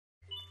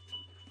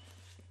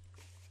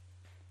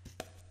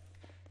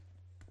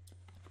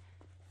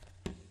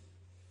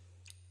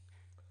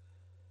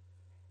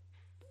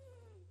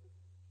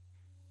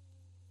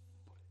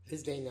This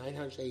is day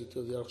 982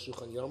 of the Aruch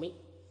Shulchan Yomi.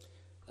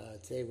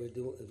 Today we're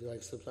doing, if you like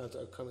subplants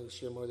are coming to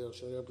share more of the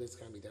Aruch Shulchan Yomi, please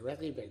come me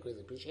directly. Very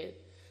greatly appreciate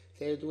it.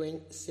 Today we're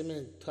doing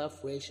Siman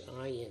Tuf Reish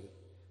Ayin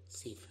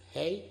Sif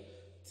Hey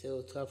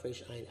till Tuf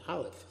Reish Ayin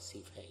Aleph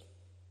Sif Hey.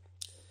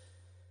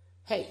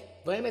 Hey,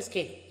 Vayemes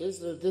King.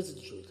 This is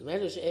the truth. The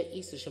Medrash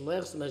Easter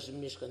Shemlech Smash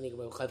Mishkan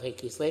Nigba Chav Hey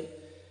Kislev.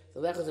 The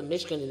Lech of the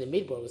Mishkan in the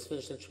Midbar was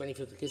finished on 25th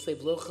of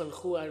Kislev. Lo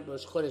Chanchu Ar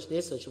Rosh Chodesh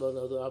Nisan Shabbat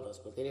No Do Abbas,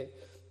 but they didn't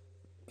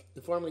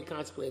formally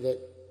consecrated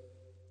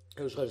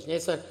Rosh Chodesh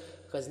Nisan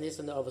because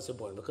Nisan the Avos are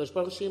born. Because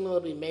Baruch Hu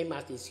will be made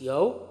Matis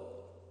Yo.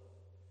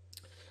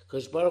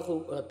 Because Baruch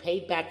Hu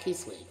paid back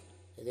Kislev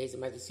the days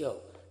of Matis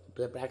Yo.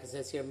 The bracket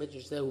says here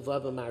Midrash Zeh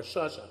Uvav Mar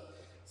Shasha.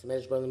 So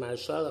Midrash Baruch Mar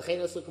Shasha.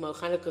 Lachein Osuk Mal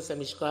Chanukah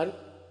Samishkan.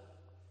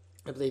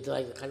 I believe they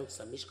like the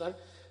Chanukah Samishkan.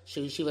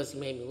 Shivas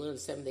Yimei Milun,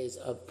 7 days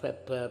of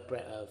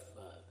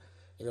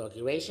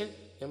inauguration.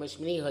 Yom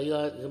Hashmini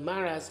Hayah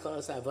Gemaras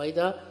Chalas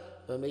Avodah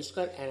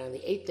Mishkan, and on the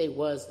 8th day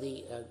was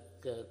the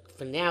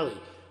finale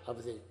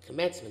of the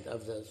commencement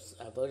of the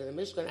Avodah the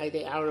Mishkan. I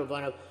day Aaron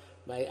Ravana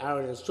by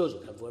Aaron and his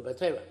children. Avodah by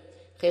Torah.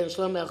 Chen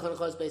Shlomo Melech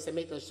Chanukos Beis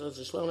Hamikdash.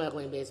 Shlomo Melech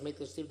when Beis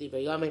Hamikdash Tivdi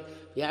V'Yomim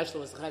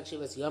V'Yashlo was Chag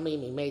Shivas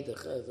Yomim. He made the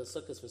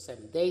sukkahs for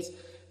 7 days.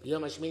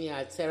 V'Yom Hashmini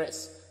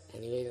Atzeres,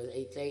 and he made it on the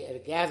 8th day at a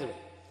gathering.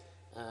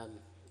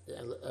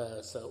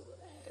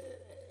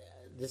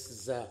 This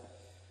is. I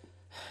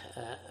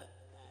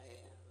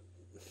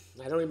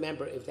don't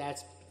remember if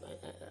that's.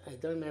 I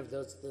don't remember if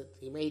those.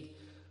 He made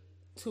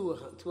two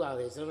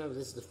holidays. I don't remember if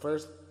this is the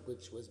first,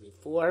 which was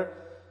before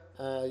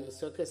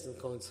Sukkot and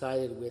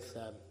coincided with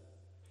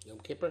Yom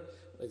Kippur.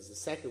 But it's the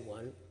second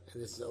one,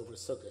 and this is over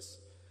Sukkot.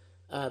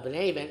 But in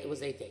any event, it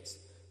was 8 days.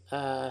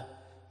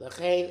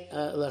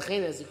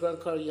 Lachein as Zikron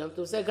Kor Yom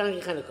Tov Zegan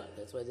Chanukah.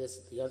 That's why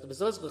this Yom Tov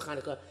is also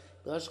Chanukah.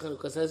 B'Rosh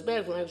Chanukah says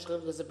Be'er. B'Rosh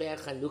Chanukah says Be'er.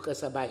 Chanukah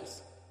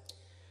Sabayis.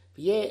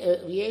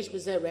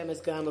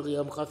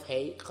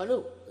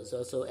 There's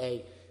also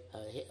a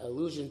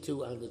allusion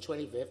to on the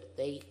 25th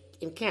they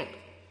encamped.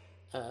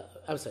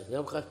 I'm sorry,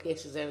 Yom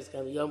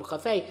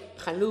Chafei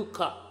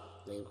Chanukah.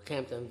 They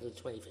encamped on the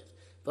 25th.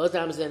 Both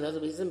times another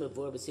reason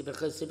before Sibach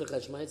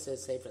Hashmai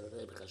says Sefer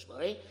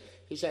Hashmai.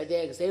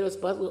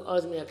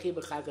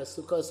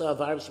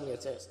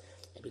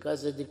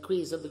 Because of the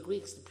decrees of the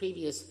Greeks, the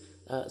previous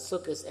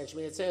Sukkot and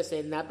Shmini Atzeres, they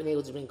had not been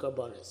able to bring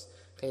korbanos.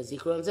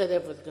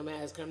 Therefore, the command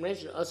has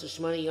commemoration also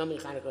Shmani Yom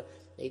Chanukah,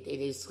 8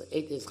 days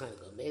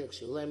Chanukah. Melech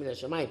Shulay Min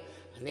Hashamayim,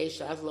 Hanei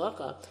Sha'at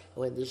Loka.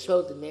 When they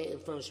showed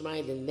from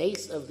Shemayim the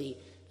nace of the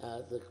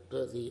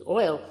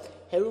oil,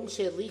 Herum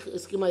She'lich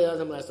Iskima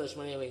Yadam Last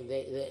Shmani Yom.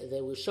 They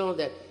were shown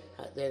that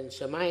then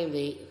Shemayim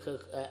they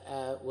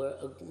were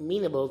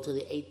amenable to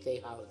the 8-day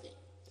holiday.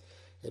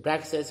 The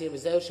bracket says here, the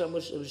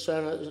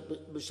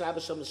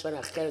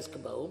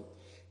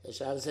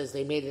Shabbos says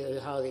they made it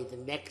a holiday the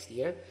next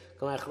year.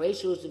 So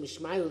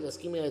Shmani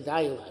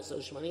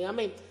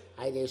Yamin,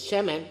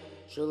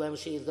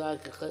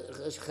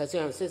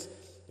 since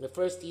the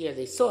first year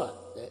they saw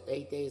that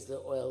 8 days the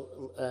oil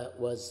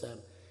was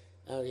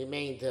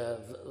remained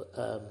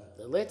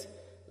lit.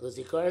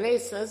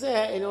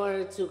 In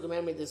order to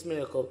commemorate this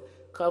miracle,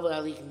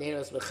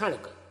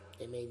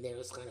 they made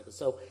Neros Chanukah.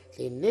 So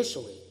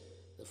initially,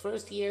 the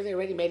first year they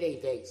already made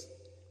 8 days,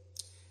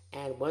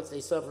 and once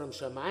they saw from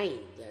Shamayim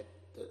that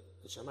the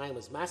Shamayim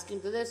was masking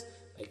to this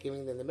by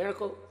giving them the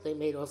miracle, they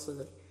made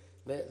also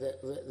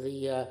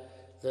the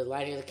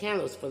lighting of the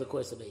candles for the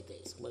course of 8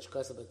 days.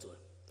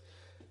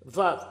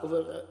 Vav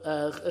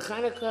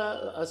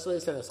Chanukah also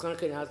said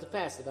Chanukah now to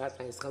fast about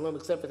Tanis Chalom,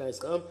 except for Tanis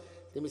Chalom,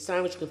 the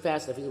Messiah which can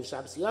fast if you do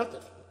Shabbos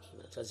Yontif.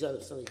 Shabbos Yontif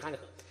is only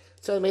Chanukah.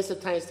 So the Mesa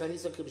Tanis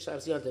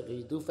Shabbos Yontif. If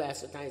you do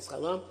fast at Tanis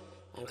Chalom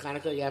on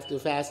Chanukah, you have to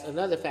fast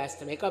another fast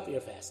to make up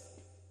your fast,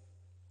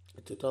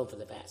 to atone for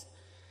the fast.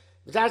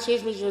 Those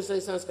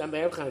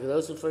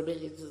who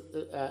forbid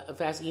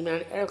fasting even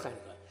on Erev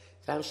Chanukah.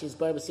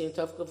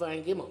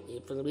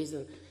 For the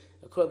reason,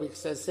 according to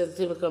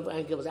sensitive of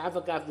Gimel,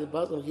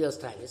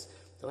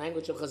 the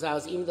language of Chazal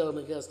is even though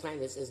Megillus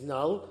Taanis is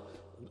null,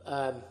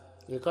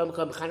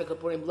 Chanukah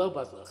Purim lo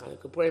batla.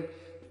 Chanukah Purim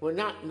were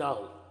not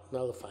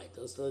nullified;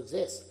 those still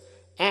exist.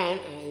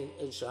 And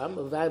in Sham,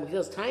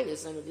 Megillus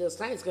Taanis and Megillus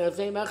Taanis going to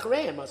say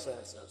Machareim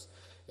ourselves.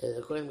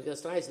 According to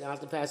Megillus Taanis, they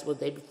have to pass both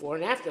day before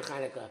and after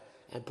Chanukah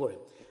and Purim.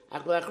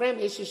 But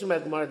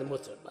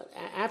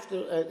after,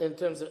 in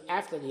terms of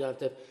after the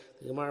Yontif,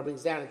 the Gemara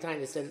brings down a time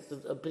that said it's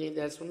an opinion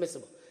that's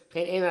permissible.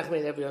 But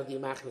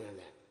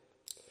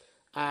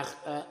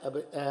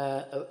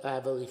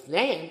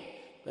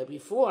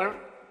before,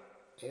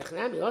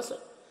 also,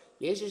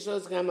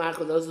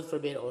 those who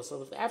forbid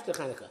also after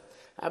Chanukah.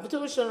 Comments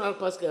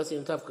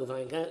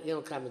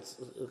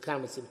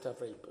in Tov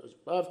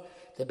above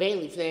the Bein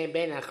Lifnei and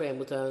Bein Achreim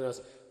Mutanos,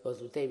 both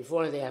the day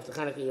before and the day after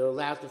Chanukah, you're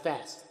allowed to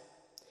fast.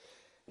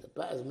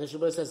 The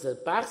Mishnah says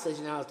that Bach says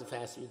you're not allowed to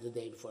fast the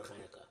day before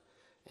Chanukah,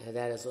 and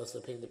that is also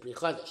opinion of the Pri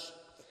Chodesh.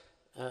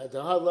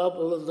 The whole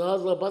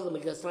law butler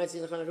Megillus Taanis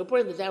in the Chanukah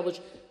Purim, but that which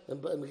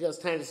Megillus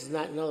Taanis is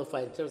not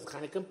nullified in terms of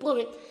Chanukah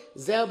Purim,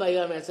 Zel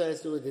Bayom has to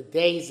do with the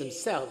days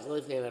themselves,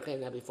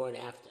 not before and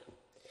after.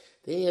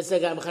 The Indian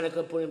said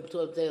Chanukah Purim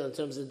 12 days in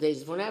terms of the days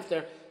before and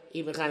after.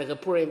 Even Chanukah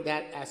Purim,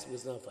 that aspect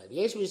was nullified. The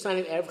Yesh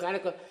Mishanim Erev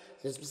Chanukah,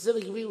 the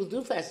specific people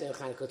do fast Erev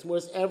Chanukah. It's more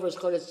Erev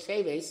Chodesh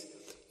Teves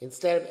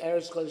instead of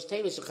Erev Chodesh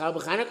Teves Shechal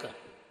B'Chanukah.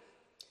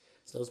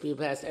 So those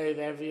people fast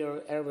Erev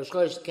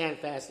Chodesh can't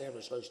fast Erev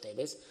Chodesh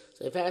Teves,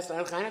 so they fast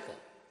on Chanukah.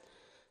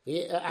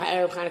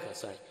 Erev Chanukah,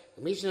 sorry.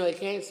 The Mishnah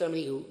came,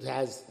 somebody who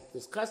has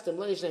this custom,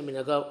 he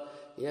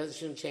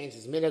shouldn't change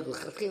his minhag,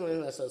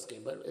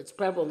 but it's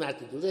preferable not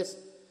to do this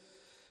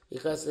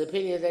because the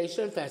opinion is that he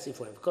shouldn't fast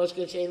before him. So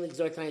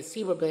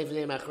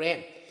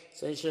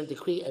he shouldn't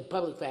decree a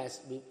public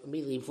fast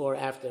immediately before,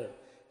 after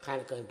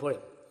Chanukah and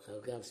Purim.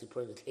 Obviously,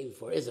 Purim the day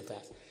before is a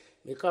fast.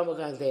 The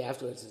day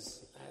afterwards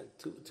is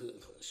too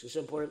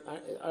important.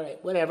 All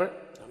right, whatever.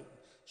 I'm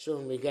sure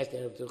when we get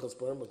there to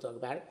Purim, we'll talk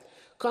about it.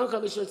 So I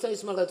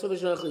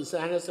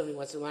know somebody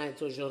wants to line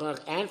into a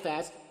and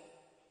fast.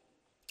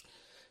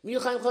 Who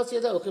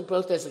can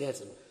protest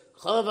against him?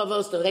 All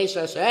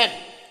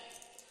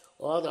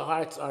the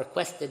hearts are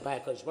quested by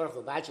HaKadosh Baruch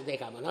Hu.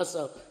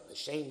 The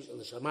shame,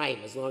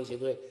 as long as you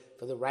do it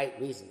for the right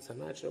reasons. I'm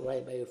not sure why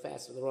you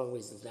fast for the wrong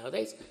reasons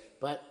nowadays,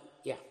 but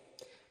yeah.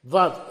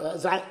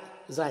 Zion,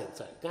 sorry.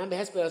 Gam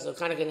behesper also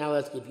Chanukah now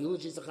let's give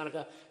eulogies to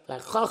Chanukah.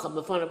 Like Chacham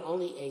in front of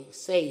only a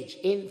sage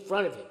in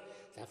front of him.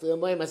 Even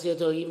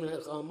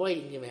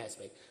Moed can give a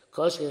hesper.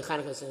 Koshkin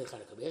Chanukah sending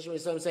Chanukah.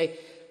 Some say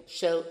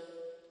shel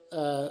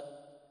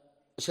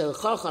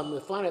Chacham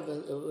in front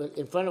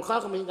of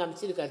Chacham in Gam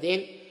Tziduk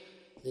Adin.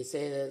 They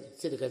say that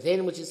Tziduk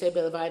Adin, which you say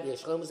Belavad. The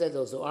Yeshchom said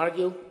those who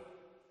argue.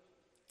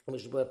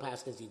 Mishnah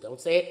Paskins, you don't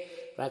say it.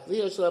 Right?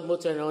 Leo Shalab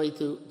Mutter, and only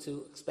to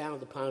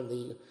expound upon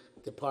the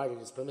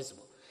departed is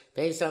permissible.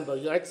 They sample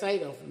yard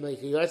site, or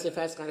make a yard site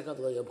fast kind of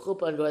couple of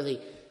chuppah, nor they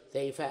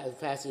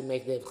fast and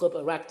make the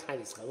chuppah rak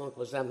tiny schalon,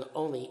 because I'm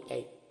only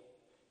a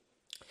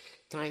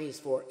tinies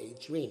for a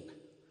dream.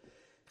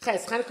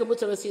 Ches Chanukah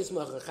mutar asiyas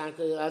malacha.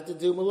 Chanukah you have to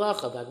do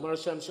malacha. Bagmar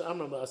sham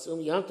she'amar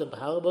ba'asum yontav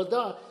b'halal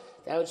bodah.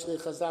 That which the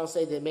Chazal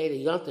say they made a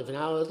yontav and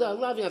halal bodah.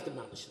 Love yontav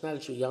mamish. It's not a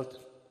true yontav.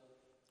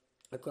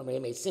 They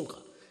made simcha,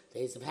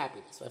 days of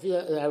happiness. I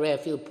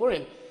feel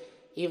Purim.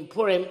 Even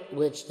Purim,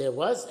 which there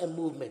was a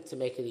movement to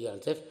make it a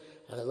yontif,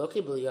 they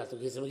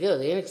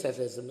didn't accept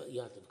it as a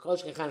yontif.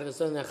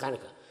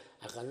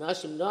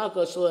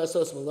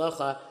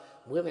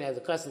 Women have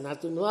the custom not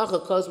to do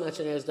malacha,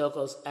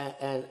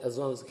 and as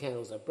long as the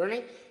candles are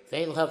burning,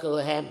 and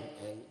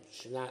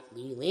should not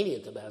be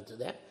lenient about to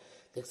that.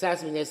 The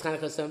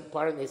some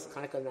part of this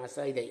Chanukah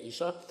Nasai de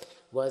Isha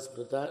was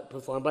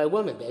performed by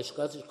women.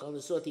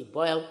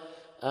 Boil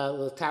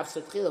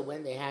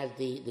when they had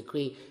the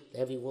decree that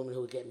every woman who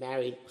would get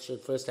married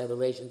should first have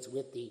relations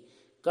with the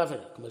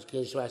governor.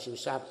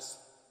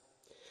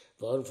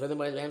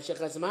 Furthermore,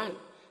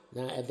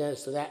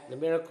 so that the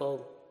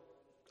miracle,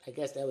 I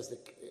guess that was the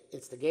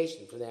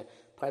instigation for that,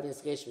 part of the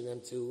instigation for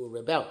them to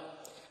rebel.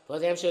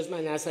 Famous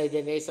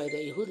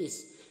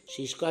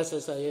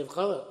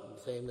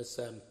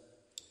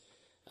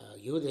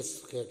Yehudis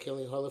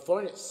killing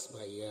Holofernes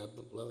by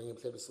blowing him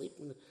to sleep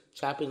and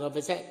chopping off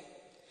his head.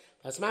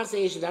 On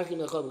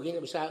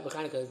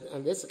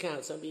this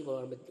account, some people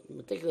are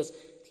meticulous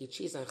to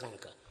cheese on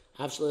Chanukah.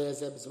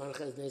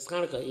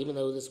 Even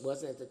though this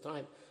wasn't at the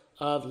time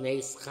of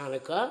Nes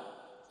Chanukah,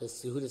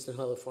 this Yehudis and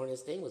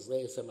Holofernes thing was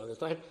later some other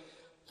time.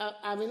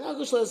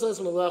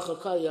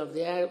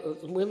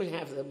 Women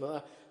have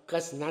the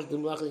custom not to do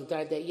malacha the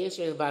entire day.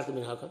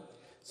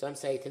 Some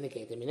say to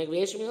negate the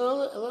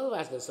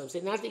minhag. Some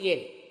say not to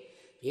negate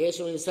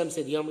it. Some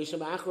say the Yom Rishon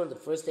Ba'achron, the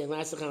first day and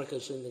last of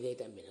Chanukah, shouldn't negate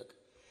that minhag.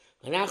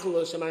 We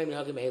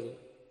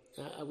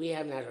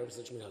have not heard of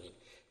such minhagim.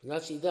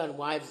 Not she done.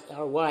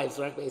 Our wives,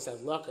 right? Based on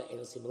malacha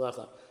and see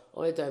malacha.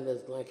 Only time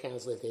the line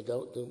counts lit, they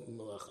don't do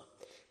malacha.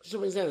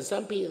 For example,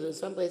 some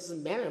places,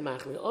 men are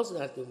machmir also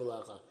not do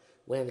malacha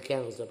when the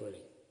candles are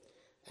burning.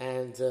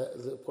 And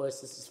of course,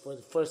 this is for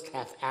the first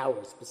half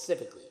hour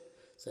specifically,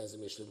 says the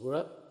Mishnah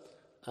Berurah.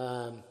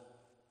 Laura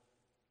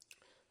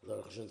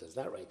Chashun does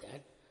not write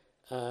that.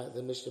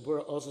 The Mishnah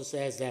Berurah also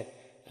says that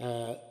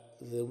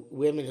the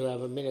women who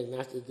have a minhag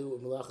not to do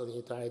malacha the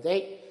entire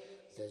day,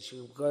 that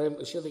she'll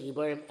think you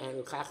burn him,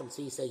 and Chacham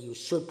Tzvi say you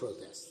should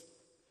protest.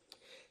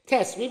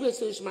 Test. The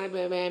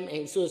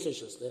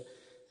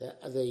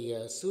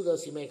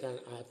sudos you make on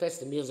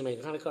festive meals you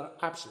make on Hanukkah are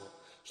optional.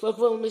 It's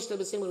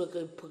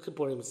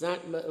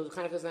not,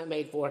 Hanukkah is not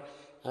made for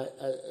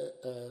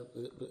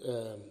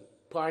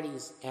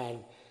parties and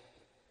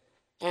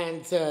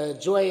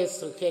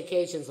joyous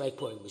occasions like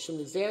Purim.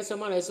 There,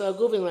 someone I saw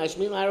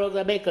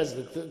goofing because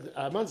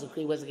the month's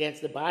decree was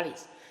against the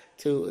bodies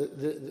to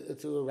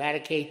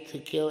eradicate, to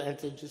kill, and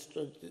to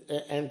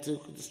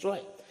destroy.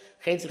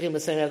 That's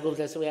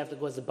why we have to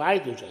cause the body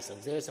to enjoy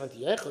something.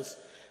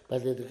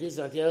 But the decrees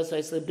on the other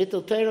side say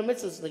bittul Torah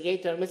mitzvahs,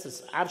 negate Torah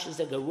mitzvahs. Options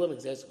that go room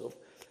exercise.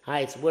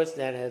 Hi, it's worse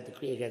than a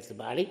decree against the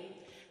body.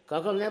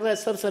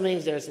 Nevertheless, some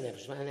means there's a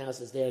nefesh. My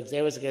analysis there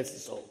is against the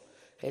soul.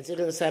 And so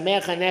you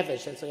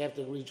have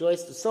to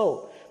rejoice the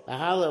soul.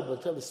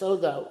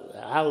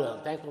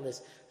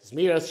 Thankfulness,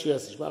 miros,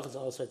 shios,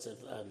 all sorts of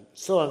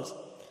songs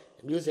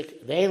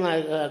music, vein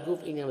like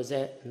goof in was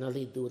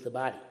nothing to do with the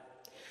body.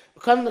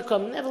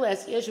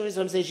 Nevertheless,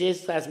 some say she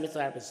is class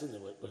mitzvah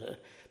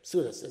pseudos.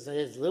 So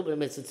there's a little bit of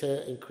mitzvah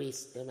to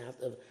increase the amount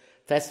of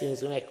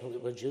festivals we make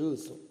for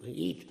Jews who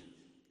eat.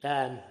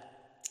 The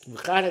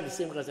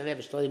simchas and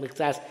never shtoli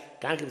miktas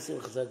gankim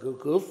simchas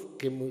aguf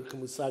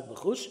kimusag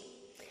b'chush.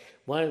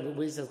 One of the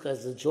reasons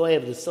because the joy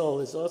of the soul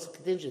is also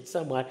contingent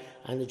somewhat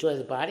on the joy of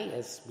the body,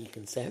 as we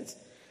can sense.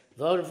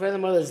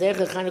 Furthermore, the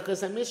zecher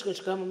Chanukah and Mishkan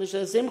shkam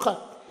mishal simcha.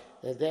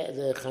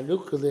 The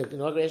Chanukah, the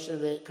inauguration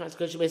of the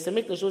consecration of Beis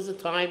Hamikdash, was a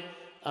time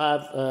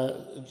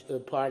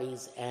of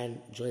parties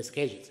and joyous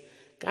occasions.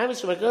 You can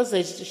say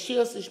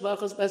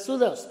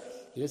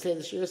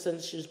the shiras and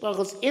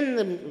shishbachos in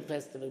the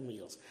festival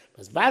meals.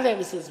 But Badei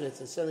V'Sudas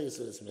Mitzvah, certainly a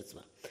Sudas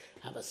Mitzvah.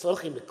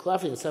 Havasolchim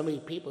B'Klofim, so many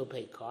people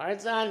pay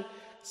cards on,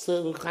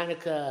 so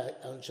Chanukah,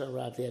 on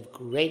Rav, they have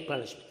great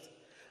punishment.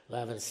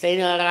 And on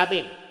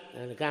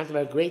account of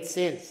our great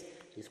sins,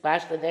 this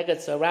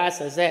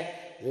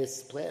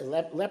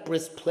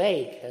leprous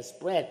plague has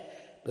spread.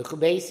 Woe to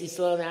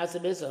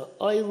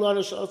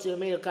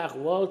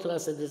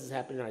us that this has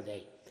happened in our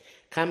day.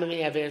 Common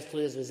many Averis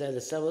players was there,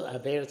 the several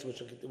Averis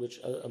which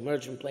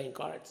emerged from playing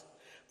cards.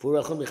 They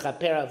got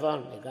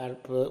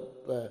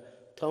to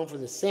atone for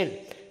the sin.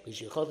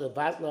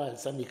 And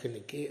somebody can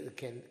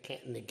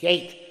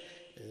negate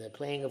the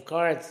playing of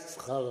cards.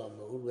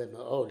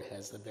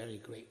 Has a very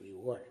great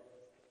reward.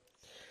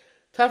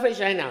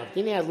 Tafresh I now.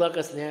 Dini has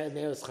lokas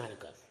neros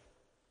Chanukah.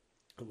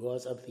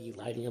 Rules of the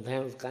lighting of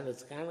candles,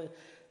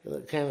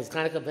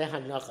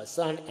 Chanukah,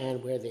 sun,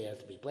 and where they are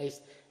to be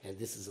placed. And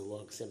this is a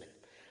long simon.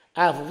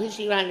 Since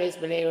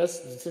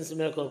the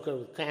miracle occurred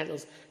with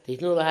candles, they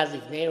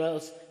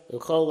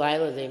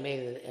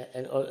made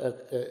a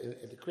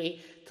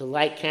decree to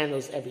light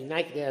candles every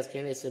night. They ask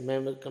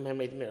to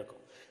commemorate the miracle.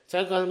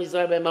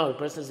 The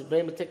person is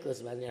very meticulous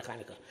about Ner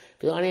Chanukah.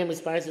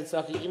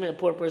 Even a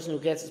poor person who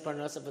gets his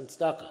parnasa from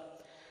tzedakah,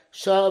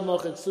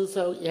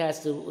 he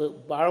has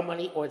to borrow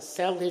money or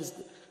sell his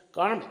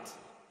garment,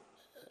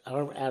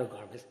 outer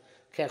garment,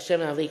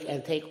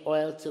 and take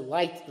oil to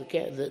light the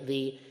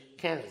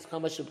candles.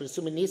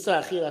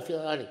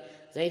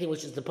 Anything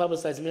which is to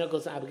publicize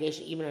miracles and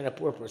obligation, even on a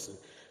poor person.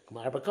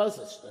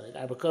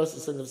 Arbakosis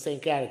is in the same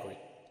category.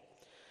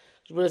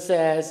 The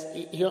says,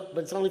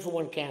 but it's only for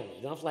one candle.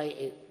 You don't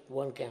light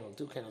one candle,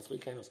 2 candles, 3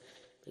 candles,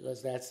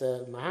 because that's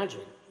a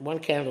mahadrin, 1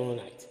 candle a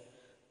night.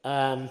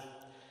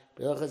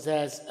 But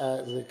says,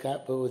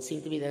 it would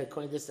seem to be that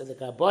according to this, the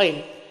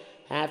Gaboim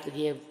have to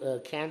give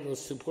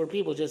candles to poor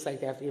people, just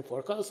like they have to give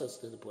 4 kosas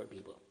to the poor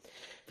people.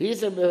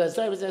 As it says,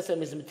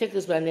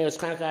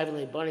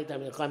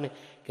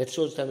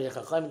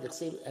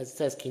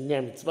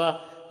 Kiner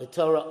Mitzvah, the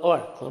Torah, or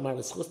Klomar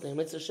V'schus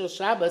Mitzvah Shel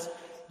Shabbos,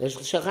 there's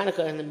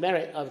Chanukah and the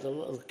merit of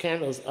the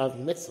candles of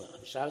Mitzvah,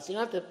 of Shabbos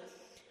Yontif,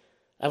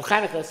 of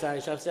Chanukah,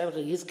 Shabbos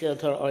Yontif, Yizkir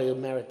Torah, or you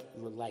merit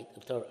the light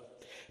of Torah.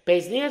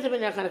 Based near the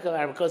B'nei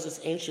Chanukah, because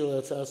it's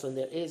ancient, also, and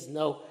there is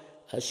no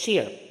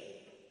shear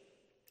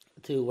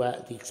to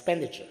the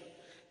expenditure.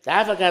 The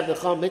Avagav the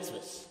Chol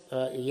Mitzvahs.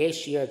 Yesh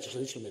shear to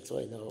Shalish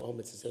Mitzvah. No, all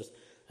mitzvahs there's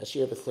a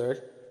shear of a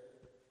third.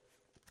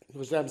 It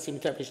was Rabbi Sim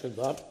interpretation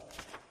involved.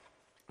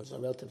 Also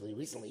relatively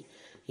recently.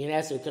 He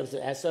asked in terms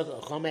of Esok, a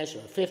Chomesh,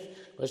 or a fifth,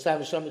 or Shav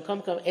Shom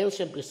Yikom Kam El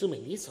Shem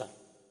Presuming Yisra.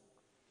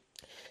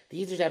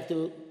 These have to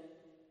do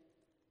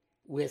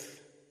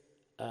with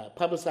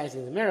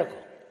publicizing the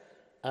miracle.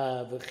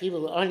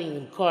 V'chivul Ani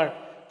Limkar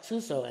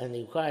Suso, and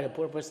they required a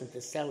poor person to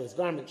sell his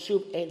garment.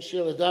 Shuv and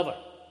Shir Davar.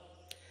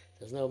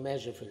 There's no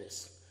measure for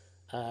this.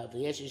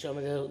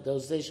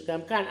 Those days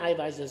come can I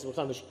advise us do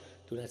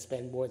not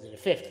spend more than a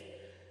fifth.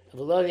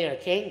 Avaloni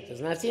king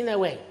does not seem that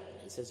way.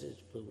 It says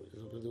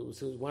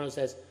one who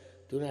says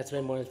do not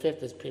spend more than a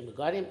fifth is prima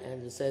godim,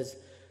 and it says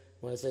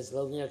one who says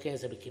lo near king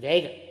is a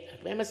kivega.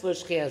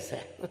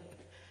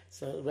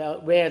 So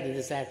rare that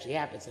this actually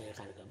happens in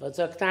Chanukah, but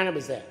so Ketana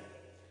was there,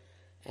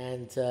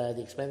 and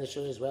the expenditure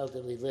is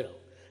relatively little.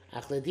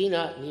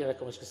 Achledina near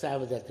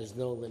Kamashkasav that there's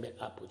no limit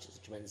up, which is a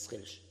tremendous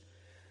chiddush.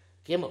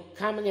 Gimel,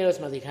 common eros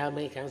malik, how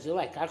many candles you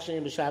like?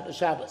 Akshanim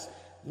b'Shabbos.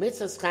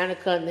 Mitzvah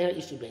Chanukah ner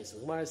ishi beis.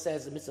 The Gemara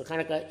says the mitzvah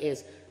Chanukah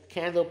is a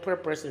candle per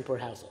person per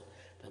household.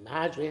 But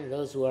Mahadrin,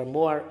 those who are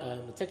more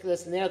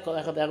meticulous, ner kol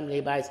echad b'echad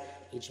b'nei bayis,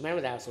 each member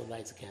of the household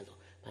lights a candle.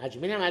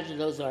 Mahadrin,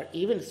 those who are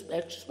even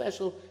extra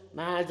special,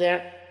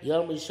 Mahader,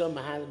 Yom Rishon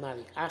Mahad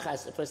Malik.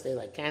 Achas, the first day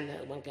like candle,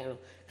 1 candle,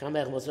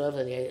 Kamech Mosrov,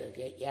 and you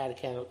add a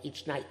candle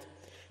each night.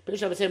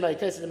 Pirish Rabbi said by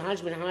the Tosfos, the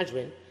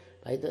Mahadrin,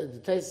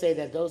 the Tosfos say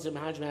that those who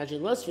Mahadrin,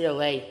 los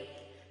v'yalei,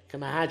 they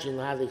don't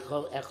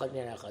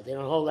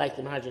hold like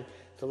the Mahadrin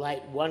to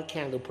light 1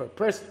 candle per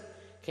person.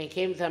 Since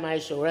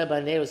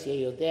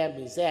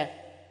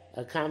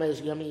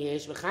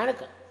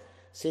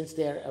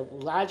their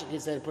logic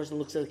is that a person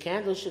looks at the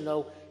candle should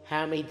know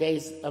how many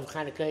days of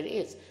Chanukah it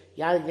is.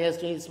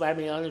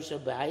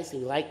 If you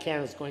light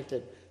candles going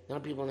to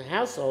non-people in the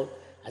household,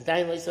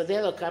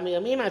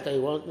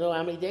 you won't know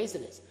how many days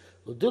it is.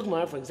 For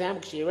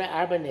example,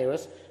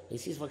 he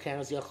sees 4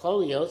 candles, it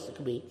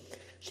could be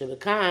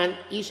Shevakan,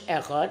 Ish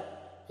Echad,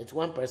 it's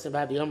one person.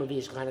 Vav Yom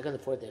Revi'ah Chanukah, the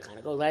fourth day of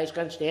Chanukah. Laish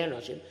Kan Shtei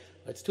Anoshim,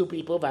 or it's two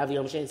people. Vav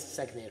Yom Shein, it's the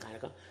second day of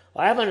Chanukah.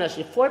 Or Arba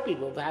Anoshim, four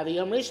people. Vav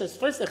Yom Rishon, it's the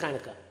first day of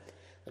Chanukah.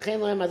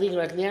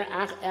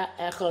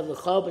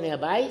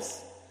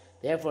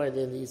 Therefore,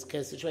 in these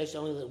situations,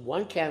 only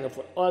one candle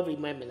for every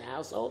member in the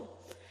household.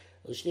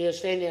 And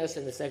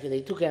the second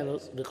day, two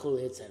candles,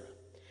 etc.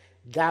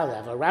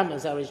 Galav, a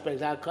Rambam's already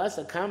spread out cost,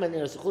 a common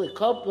there is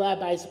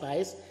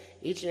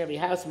each and every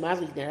house,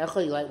 Madlik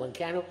Nerecho, you light one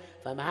candle.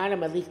 Famahara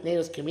Madlik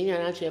Neros Kamina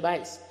Anche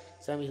Abais.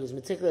 Somebody who's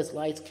meticulous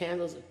lights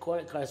candles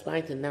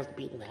corresponding to the number of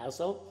people in the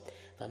household.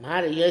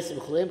 Famahara Yosef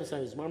Chulim,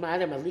 somebody who's more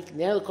Mahara Madlik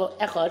Nereko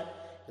Echad.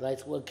 He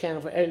lights one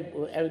candle for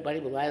everybody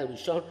with light will be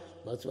shown,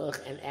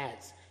 and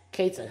adds.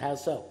 Ketzad, how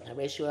so?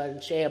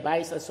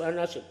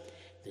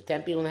 The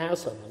 10 people in the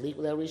household. Malik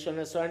will Rishon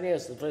Asar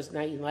Neros. The first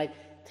night you light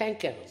 10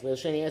 candles. Lil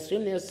Shani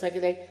Esrim Neros. The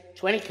second day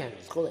 20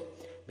 candles. Chule.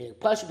 Meaning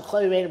Pasha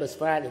B'Chol Reina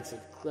B'Sfarad. It's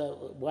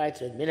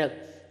widespread minhag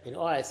in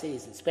all our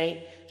cities in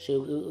Spain.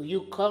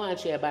 You call on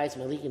Shei Abayis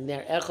Malikim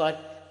Ner Echad,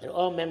 and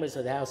all members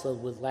of the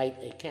household would light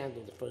a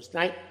candle the first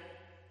night.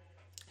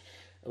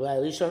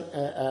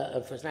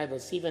 First night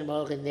was Sivan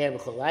Mo'ochin Ner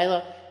B'Chol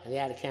Laila, and they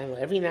had a candle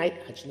every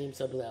night. Hashnim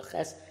Sobel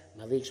Ches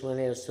Malik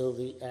Shmoner, so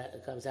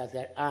it comes out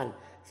that on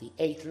the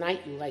 8th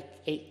night you light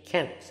 8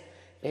 candles.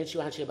 Ben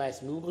Shuan Shei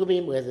Abayis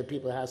Mugrubim, where the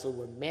people of the household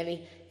were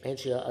many. Ben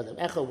Shua Adam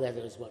Echad, where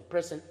there was one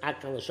person.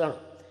 Akan Lashon.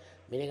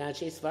 Meaning on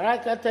Shei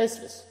Sfarad got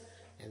Tosfos.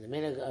 And the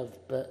minhag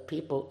of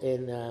people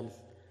in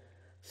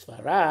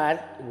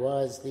Sfarad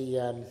was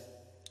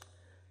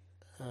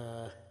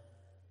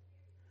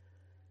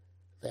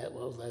that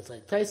was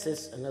like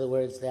Tosfos. In other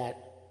words, that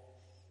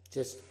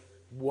just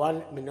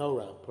one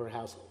menorah per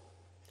household,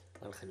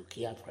 one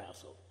chanukiyah per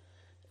household.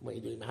 What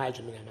you do, mahajim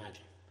and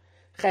amajim.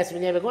 Ches we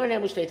never go in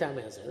there. Which they tell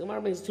me. The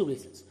Gemara brings 2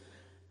 reasons.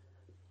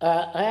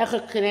 What does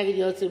it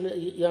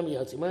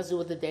do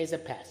with the days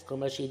that pass? The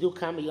days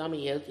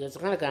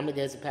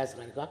that pass.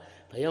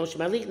 The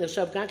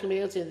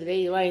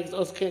day you lie is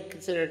also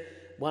considered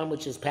one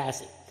which is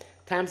passing.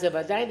 Times of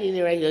Adai,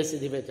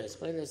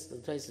 the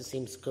place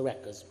seems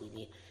correct because we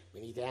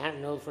need to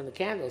know from the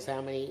candles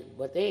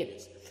what day it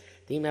is.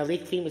 The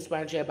Malik famous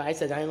I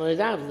said, I know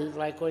that.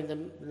 Like according to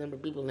the number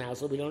of people in the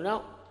household, we don't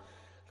know.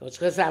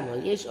 It's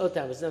another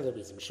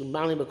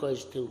reason.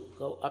 Because to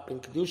go up in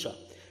Kedusha.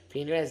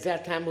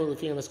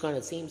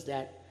 It seems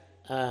that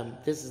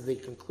this is the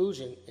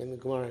conclusion in the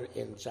Gemara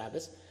in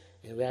Shabbos.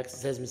 And it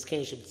says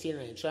Miskain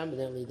Shabbatina and Sham,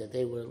 evidently that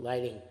they were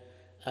lighting,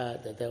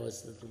 that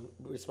was the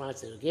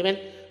response they were given.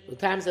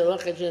 According to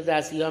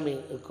this,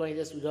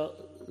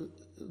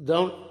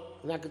 we're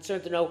not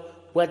concerned to know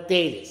what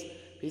day it is.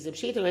 Because the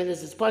Pshita, and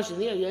this is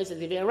partially near, the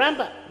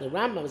Rambam. The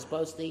Rambam is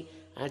supposed to be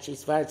Anshi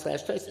Sfarad /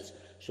 Tosfos.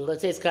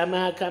 Shulat says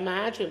Kama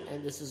Hajim,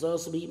 and this is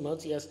also be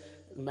Motias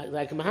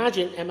like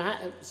Mahajin,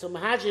 so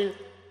Mahajin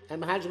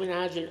and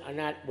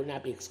Mahajin would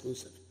not be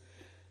exclusive.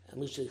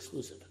 Mutually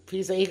exclusive.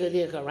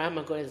 Rambam,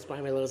 according to this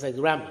primary law, is like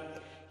the Rambam.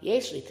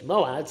 Yeshli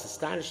Tmoa, it's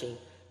astonishing.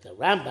 The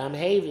Rambam,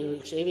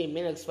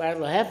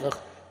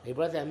 they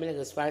brought that minhag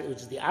Sfarad, which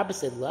is the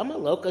opposite. Lama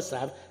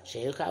Lokasav,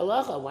 Sheikh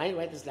Halacha. Why didn't you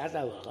write this not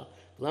Halacha?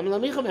 Lama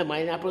Lamicham,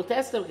 why not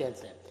protest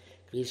against them?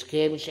 Kvish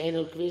Kem,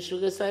 Sheinu, Kvish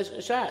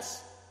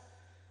Shas.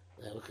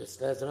 Because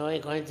that's not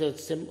according to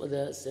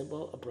the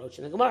simple approach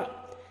in the Gemara.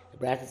 The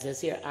bracket says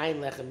here, Ein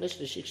Lechem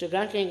Mishnah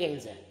Shikshagan Ken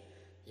Gainzeh.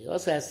 He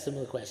also has a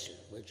similar question,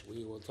 which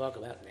we will talk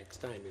about next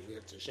time in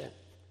Yirtzeh Hashem.